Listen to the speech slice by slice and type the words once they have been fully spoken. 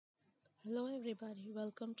Hello everybody,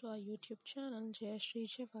 welcome to our YouTube channel Jayasree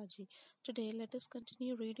Javvaji. Today let us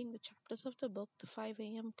continue reading the chapters of the book The 5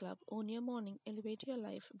 a.m. Club, Own Your Morning, Elevate Your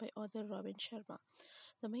Life by author Robin Sharma.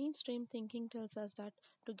 The mainstream thinking tells us that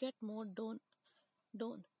to get more, don't.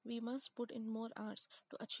 We must put in more hours.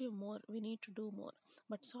 To achieve more, we need to do more.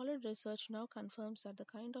 But solid research now confirms that the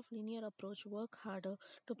kind of linear approach, work harder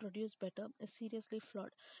to produce better, is seriously flawed.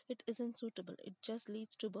 It isn't suitable. It just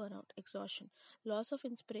leads to burnout, exhaustion, loss of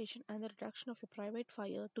inspiration, and the reduction of your private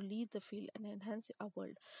fire to lead the field and enhance our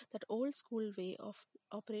world. That old school way of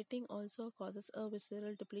operating also causes a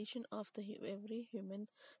visceral depletion of every human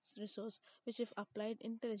resource, which, if applied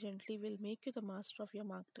intelligently, will make you the master of your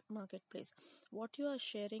marketplace. What you are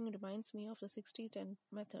sharing reminds me of the 60-10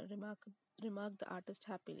 method, remarked the artist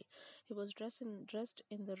happily. He was dressed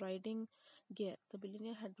in the riding gear the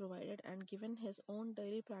billionaire had provided and given his own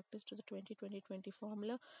daily practice to the 20-20-20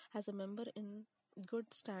 formula as a member in good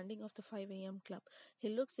standing of the 5 a.m. club. He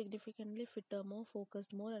looked significantly fitter, more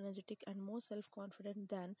focused, more energetic, and more self confident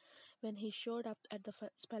than when he showed up at the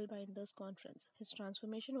Spellbinders conference. His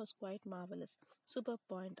transformation was quite marvelous. Superb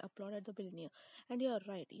point, applauded the billionaire. And you are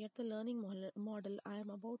right, yet the learning model I am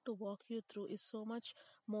about to walk you through is so much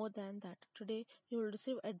more than that. Today, you will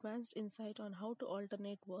receive advanced insight on how to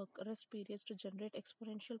alternate work rest periods to generate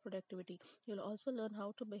exponential productivity. You will also learn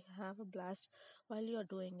how to have a blast while you are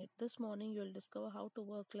doing it. This morning, you will discover how to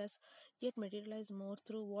work less yet materialize more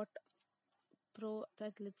through what pro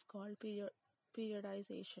athletes call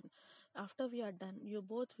periodization. After we are done, you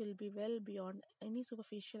both will be well beyond any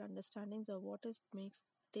superficial understandings of what it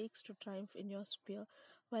takes to triumph in your sphere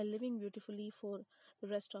while living beautifully for the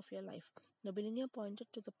rest of your life. The billionaire pointed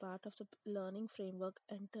to the part of the learning framework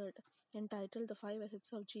entitled The Five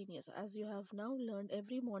Assets of Genius. As you have now learned,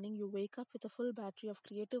 every morning you wake up with a full battery of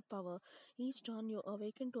creative power. Each dawn you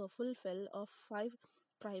awaken to a full well of five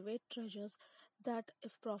private treasures that,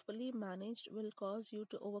 if properly managed, will cause you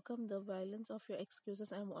to overcome the violence of your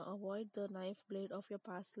excuses and avoid the knife blade of your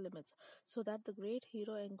past limits, so that the great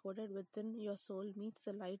hero encoded within your soul meets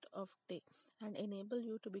the light of day and enable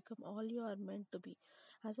you to become all you are meant to be.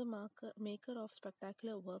 As a maker of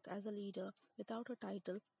spectacular work, as a leader without a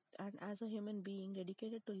title, and as a human being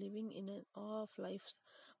dedicated to living in an awe of life's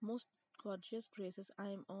most gorgeous graces, I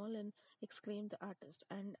am all in, exclaimed the artist.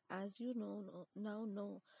 And as you now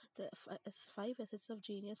know, the five assets of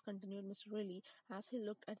genius, continued Mr. Riley as he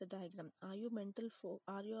looked at the diagram. Are your mental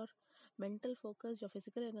focus, your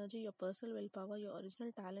physical energy, your personal willpower, your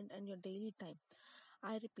original talent, and your daily time?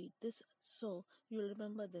 I repeat this so you'll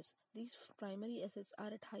remember this. These primary assets are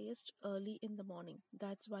at highest early in the morning.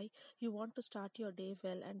 That's why you want to start your day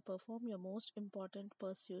well and perform your most important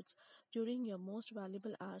pursuits during your most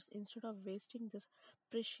valuable hours instead of wasting this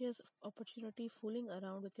precious opportunity fooling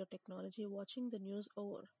around with your technology, watching the news,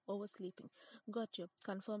 or oversleeping. Got you,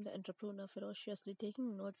 confirmed the entrepreneur ferociously,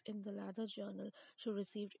 taking notes in the leather journal she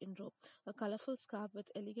received in robe. A colorful scarf with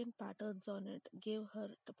elegant patterns on it gave her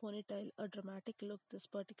ponytail a dramatic look this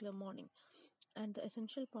particular morning. And the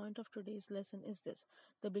essential point of today's lesson is this.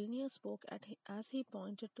 The billionaire spoke as he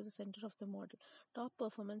pointed to the center of the model. Top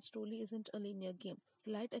performance truly isn't a linear game.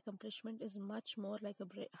 Light accomplishment is much more like a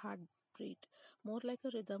heartbeat, more like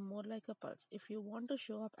a rhythm, more like a pulse. If you want to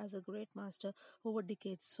show up as a great master over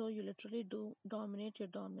decades, so you literally do dominate your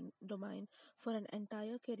domain for an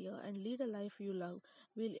entire career and lead a life you love,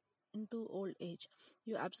 will into old age.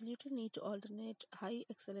 You absolutely need to alternate high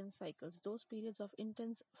excellence cycles, those periods of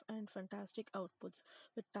intense and fantastic outputs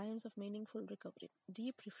with times of meaningful recovery.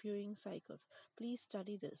 Deep reviewing cycles. Please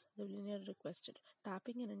study this, the billionaire requested,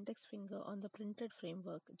 tapping an index finger on the printed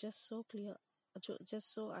framework. Just so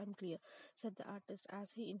I'm clear, said the artist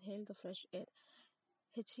as he inhaled the fresh air.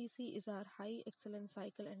 HEC is our high excellence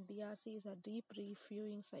cycle and DRC is our deep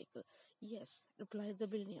reviewing cycle. Yes, replied the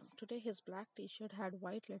billionaire. Today his black t-shirt had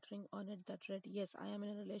white lettering on it that read, Yes, I am in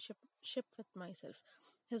a relationship with myself.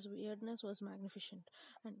 His weirdness was magnificent.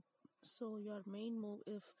 And so your main move,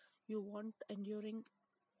 if you want enduring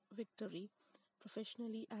victory,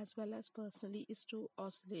 professionally as well as personally, is to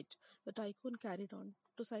oscillate. The tycoon carried on.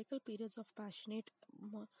 To cycle periods of passionate,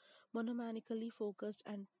 monomanically focused,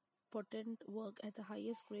 and potent work at the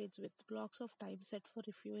highest grades with blocks of time set for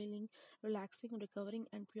refueling, relaxing, recovering,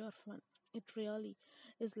 and pure fun. It really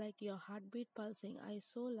is like your heartbeat pulsing. I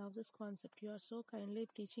so love this concept. You are so kindly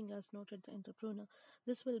teaching us, noted the entrepreneur.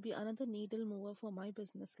 This will be another needle mover for my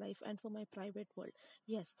business life and for my private world.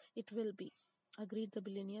 Yes, it will be, agreed the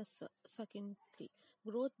billionaire succinctly.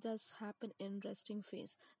 Growth does happen in resting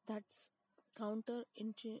phase. That's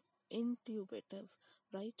counterintuitive,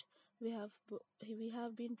 right? We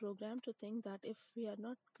have been programmed to think that if we are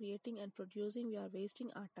not creating and producing, we are wasting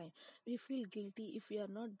our time. We feel guilty if we are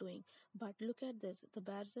not doing. But look at this: the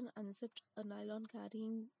Barzan unzipped a nylon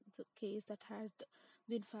carrying the case that had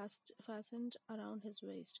been fastened around his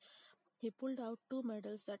waist. He pulled out two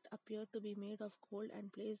medals that appeared to be made of gold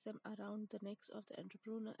and placed them around the necks of the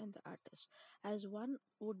entrepreneur and the artist, as one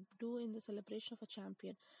would do in the celebration of a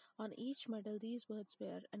champion. On each medal, these words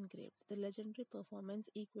were engraved: the legendary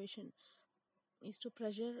performance equation is to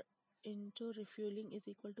pressure into refueling is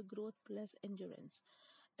equal to growth plus endurance.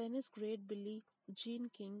 Tennis great Billie Jean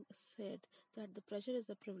King said that the pressure is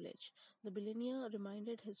a privilege. The billionaire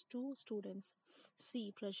reminded his two students,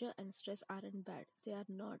 see, pressure and stress aren't bad. They are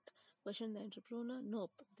not. Questioned the entrepreneur, nope,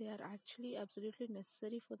 they are actually absolutely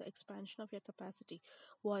necessary for the expansion of your capacity,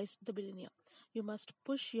 voiced the billionaire. You must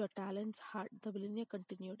push your talents hard, the billionaire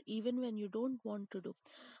continued, even when you don't want to do.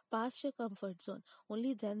 Past your comfort zone.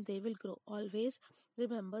 Only then they will grow. Always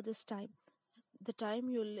remember this time. The time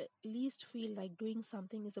you least feel like doing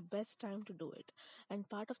something is the best time to do it. And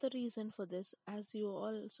part of the reason for this, as you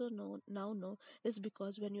also know, is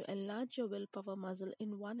because when you enlarge your willpower muscle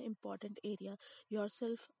in one important area, your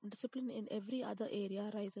self discipline in every other area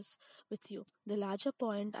rises with you. The larger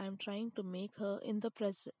point I am trying to make her in the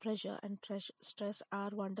pressure and stress are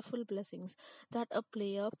wonderful blessings that a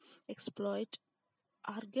player exploit.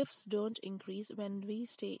 Our gifts don't increase when we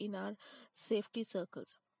stay in our safety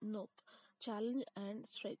circles. Nope. Challenge and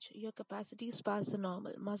stretch. Your capacities past the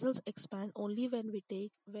normal. Muscles expand only when we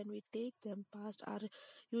take them past our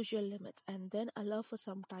usual limits and then allow for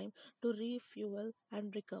some time to refuel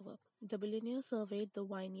and recover. The billionaire surveyed the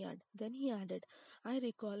vineyard. Then he added, I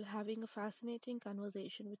recall having a fascinating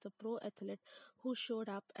conversation with a pro athlete who showed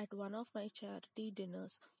up at one of my charity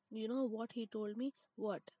dinners. You know what he told me?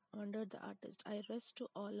 What? Wondered the artist. I rest to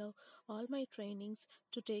all my trainings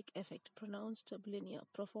to take effect, pronounced Blinia.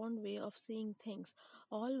 Profound way of seeing things.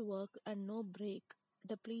 All work and no break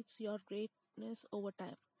depletes your greatness over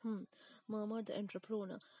time. Murmured the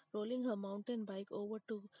entrepreneur, rolling her mountain bike over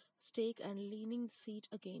to stake and leaning the seat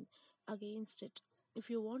against it. If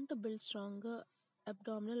you want to build stronger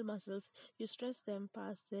abdominal muscles, you stress them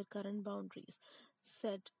past their current boundaries,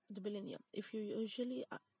 said the billionaire. If you usually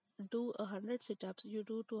do 100 sit-ups, you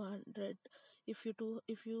do 200. If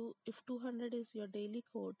 200 is your daily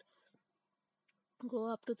code, go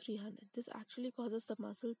up to 300. This actually causes the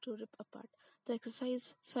muscle to rip apart. The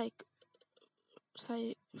exercise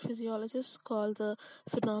physiologists call the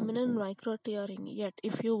phenomenon micro tearing. Yet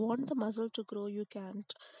if you want the muscle to grow, you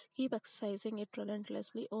can't keep exercising it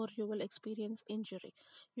relentlessly or you will experience injury.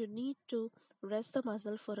 You need to rest the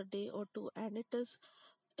muscle for a day or two, and it is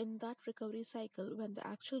in that recovery cycle when the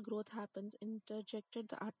actual growth happens, interjected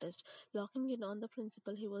the artist, locking in on the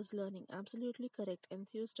principle he was learning. Absolutely correct,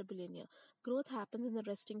 enthused a billionaire. Growth happens in the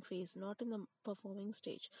resting phase, not in the performing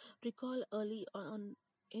stage. Recall early on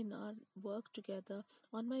in our work together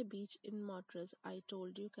on my beach in Montrose, I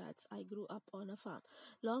told you cats I grew up on a farm.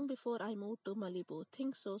 Long before I moved to Malibu.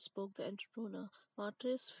 Think so, spoke the entrepreneur.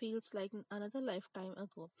 Montrose feels like another lifetime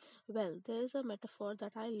ago. Well, there is a metaphor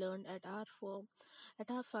that I learned at our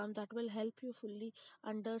farm that will help you fully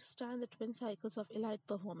understand the twin cycles of elite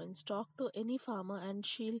performance. Talk to any farmer and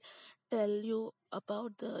she'll tell you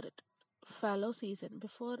about the fallow season.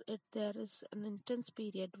 Before it, there is an intense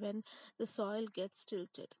period when the soil gets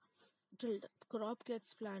tilled, crop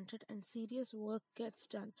gets planted, and serious work gets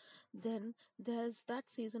done. Then there's that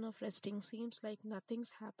season of resting. Seems like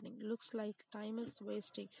nothing's happening. Looks like time is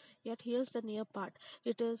wasting. Yet here's the near part.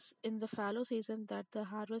 It is in the fallow season that the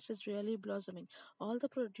harvest is really blossoming. All the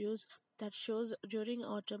produce that shows during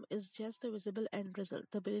autumn is just the visible end result.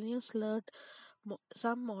 The billionaire slurred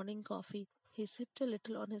some morning coffee. He sipped a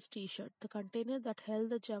little on his t-shirt. The container that held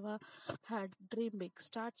the Java had dream big,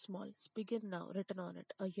 start small, begin now, written on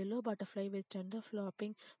it. A yellow butterfly with tender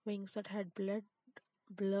flopping wings that had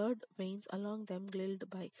blurred veins along them glided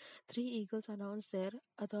by. Three eagles announced their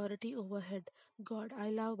authority overhead. God, I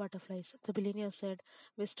love butterflies, the billionaire said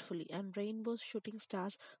wistfully, and rainbows, shooting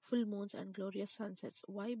stars, full moons, and glorious sunsets.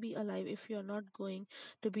 Why be alive if you're not going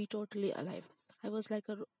to be totally alive? I was like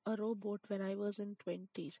a rowboat when I was in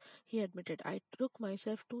 20s, he admitted. I took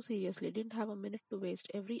myself too seriously, didn't have a minute to waste.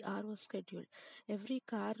 Every hour was scheduled. Every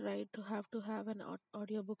car ride to have an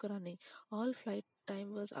audiobook running. All flight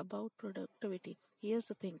time was about productivity. Here's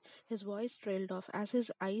the thing. His voice trailed off as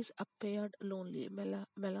his eyes appeared lonely,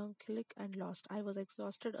 melancholic, and lost. I was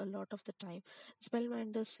exhausted a lot of the time.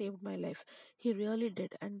 Spellbinders saved my life. He really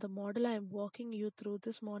did, and the model I am walking you through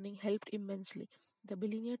this morning helped immensely. The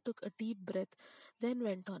billionaire took a deep breath, then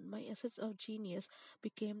went on. My essence of genius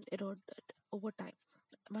became eroded over time.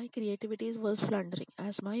 My creativity was floundering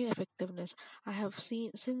as my effectiveness. I have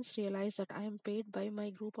seen since realized that I am paid by my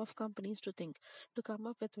group of companies to think, to come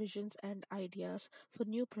up with visions and ideas for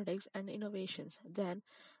new products and innovations. Then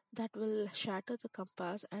that will shatter the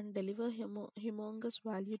compass and deliver humongous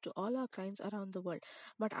value to all our clients around the world.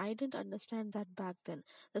 But I didn't understand that back then.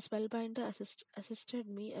 The spellbinder assisted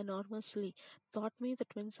me enormously, taught me the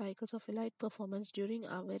twin cycles of elite performance during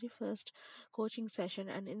our very first coaching session,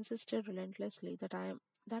 and insisted relentlessly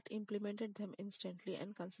that implemented them instantly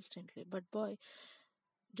and consistently. But boy,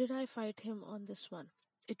 did I fight him on this one.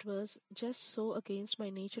 It was just so against my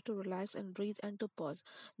nature to relax and breathe and to pause.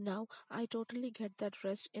 Now I totally get that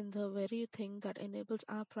rest in the very thing that enables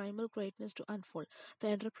our primal greatness to unfold.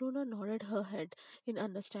 The entrepreneur nodded her head in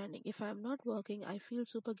understanding. If I am not working, I feel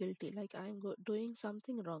super guilty, like I am doing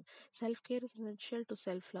something wrong. Self care is essential to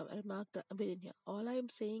self love, remarked the billionaire. All I am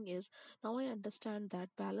saying is, now I understand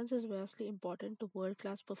that balance is vastly important to world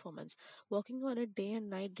class performance. Working on it day and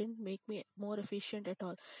night didn't make me more efficient at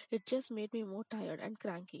all. It just made me more tired and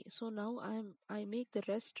cranky. So now I make the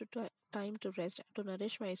rest to time to rest, to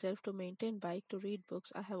nourish myself, to maintain bike, to read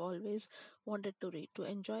books I have always wanted to read, to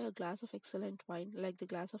enjoy a glass of excellent wine like the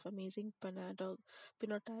glass of amazing Pinotag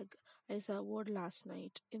I served last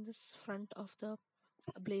night in this front of the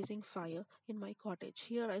blazing fire in my cottage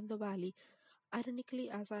here in the valley.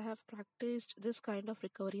 Ironically, as I have practiced this kind of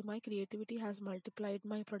recovery, my creativity has multiplied,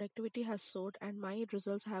 my productivity has soared, and my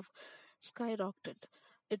results have skyrocketed.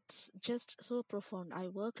 It's just so profound. I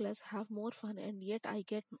work less, have more fun, and yet I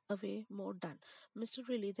get away more done. Mr.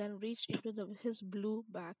 Riley then reached into his blue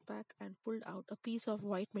backpack and pulled out a piece of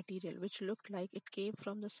white material which looked like it came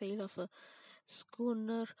from the sail of a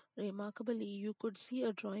schooner. Remarkably, you could see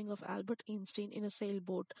a drawing of Albert Einstein in a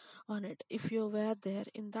sailboat on it. If you were there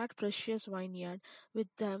in that precious vineyard with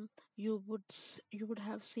them, you would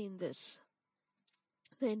have seen this.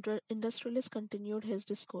 The industrialist continued his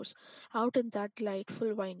discourse. Out in that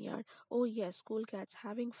delightful vineyard, oh yes, cool cats,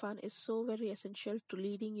 having fun is so very essential to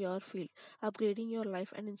leading your field, upgrading your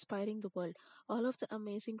life, and inspiring the world. All of the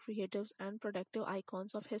amazing creatives and productive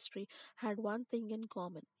icons of history had one thing in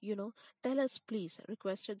common. Tell us, please,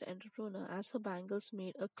 requested the entrepreneur as her bangles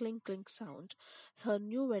made a clink clink sound. Her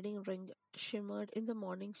new wedding ring shimmered in the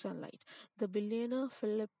morning sunlight. The billionaire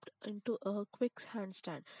flipped into a quick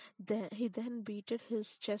handstand. He then beated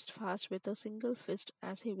his chest fast with a single fist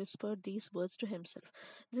as he whispered these words to himself.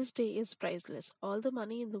 This day is priceless. All the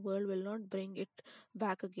money in the world will not bring it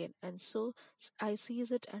back again. And so I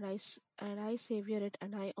seize it and I savor it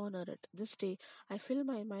and I honor it. This day I fill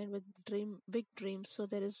my mind with big dreams so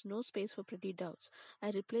there is no space for pretty doubts. I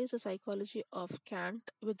replace the psychology of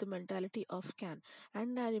can't with the mentality of can.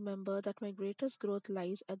 And I remember that my greatest growth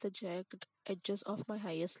lies at the jagged edges of my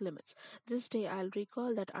highest limits. This day I'll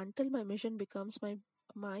recall that until my mission becomes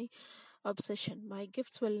my obsession, my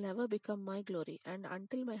gifts will never become my glory, and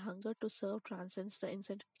until my hunger to serve transcends the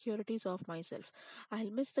insecurities of myself,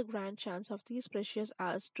 I'll miss the grand chance of these precious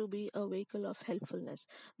hours to be a vehicle of helpfulness.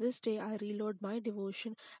 This day I reload my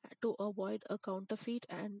devotion to avoid a counterfeit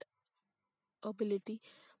and ability,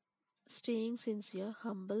 staying sincere,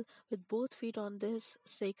 humble, with both feet on this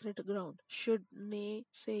sacred ground. Should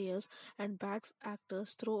naysayers and bad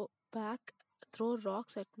actors throw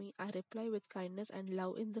rocks at me, I reply with kindness and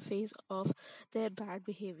love in the face of their bad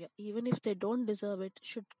behavior, even if they don't deserve it.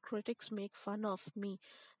 Should critics make fun of me,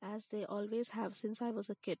 as they always have since I was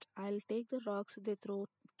a kid, I'll take the rocks they throw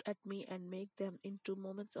at me and make them into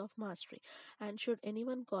moments of mastery. And should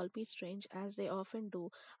anyone call me strange, as they often do,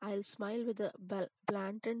 I'll smile with a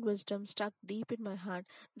blatant wisdom stuck deep in my heart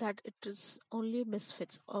that it is only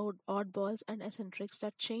misfits, oddballs, and eccentrics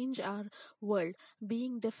that change our world.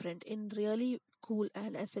 Being different in really cool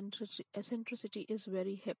and eccentricity is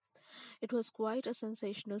very hip. It was quite a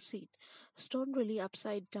sensational scene. Stone really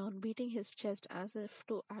upside down, beating his chest as if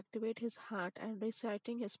to activate his heart and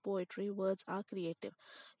reciting his poetry. Words are creative.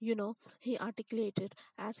 He articulated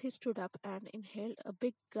as he stood up and inhaled a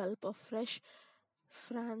big gulp of fresh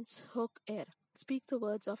France Hook air. Speak the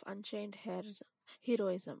words of unchained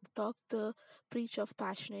heroism. Talk the preach of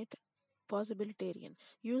passionate possibilitarian.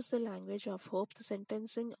 Use the language of hope, the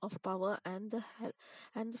sentencing of power, and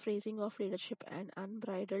the phrasing of leadership and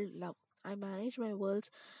unbridled love. I manage my words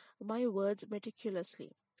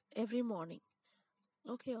meticulously every morning.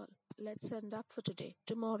 Okay, all. Let's end up for today.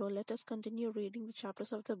 Tomorrow, let us continue reading the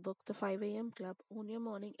chapters of the book, The 5 a.m. Club, Own Your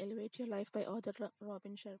Morning, Elevate Your Life by author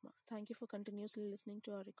Robin Sharma. Thank you for continuously listening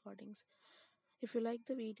to our recordings. If you like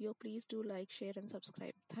the video, please do like, share, and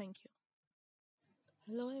subscribe. Thank you.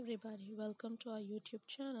 Hello everybody, welcome to our YouTube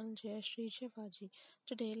channel Jayasree Javvaji.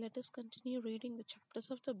 Today let us continue reading the chapters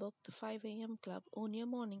of the book The 5 a.m. Club Own Your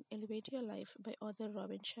Morning, Elevate Your Life by author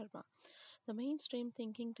Robin Sharma. The mainstream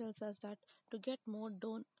thinking tells us that to get more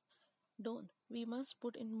don't. We must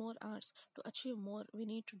put in more hours. To achieve more, we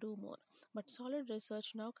need to do more. But solid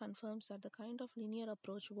research now confirms that the kind of linear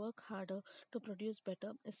approach work harder to produce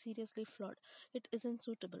better is seriously flawed. It isn't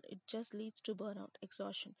suitable. It just leads to burnout,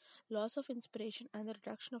 exhaustion, loss of inspiration, and the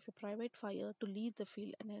reduction of a private fire to lead the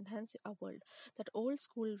field and enhance our world. That old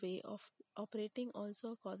school way of operating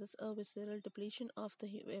also causes a visceral depletion of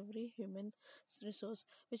every human resource,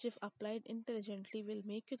 which, if applied intelligently, will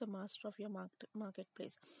make you the master of your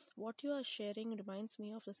marketplace. What you are sharing reminds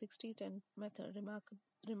me of the 60-10 method,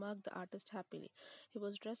 remarked the artist happily. He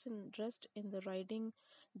was dressed in the riding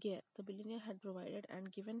gear the billionaire had provided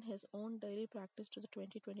and given his own daily practice to the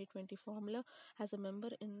 20-20-20 formula as a member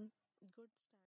in good